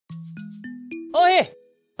Oh, hey,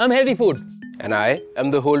 I'm Healthy Food. And I am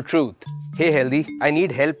the whole truth. Hey, Healthy, I need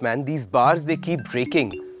help, man. These bars, they keep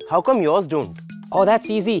breaking. How come yours don't? Oh, that's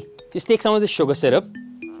easy. Just take some of the sugar syrup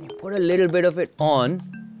and you put a little bit of it on.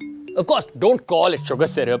 Of course, don't call it sugar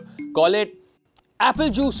syrup. Call it apple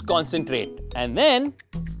juice concentrate. And then...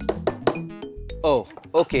 Oh,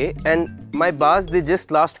 okay. And my bars, they just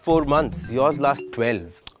last 4 months. Yours last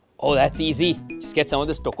 12. Oh, that's easy. Just get some of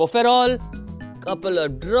this tocopherol, couple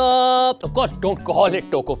of drops. Of course, don't call it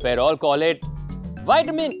tocopherol. Call it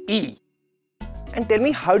vitamin E. And tell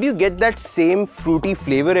me, how do you get that same fruity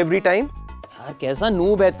flavor every time? यार कैसा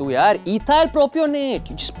noob है तू यार? Ethyl propionate.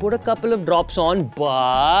 You just put a couple of drops on,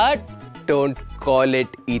 but don't call it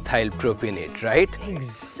ethyl propionate, right?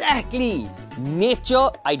 Exactly. Nature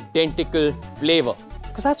identical flavor.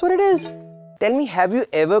 Because that's what it is. Tell me, have you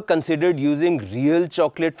ever considered using real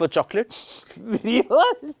chocolate for chocolate?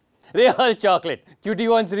 Real? Real chocolate. Cutie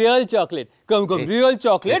wants real chocolate. Come, real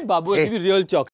chocolate. Babu will give you real chocolate.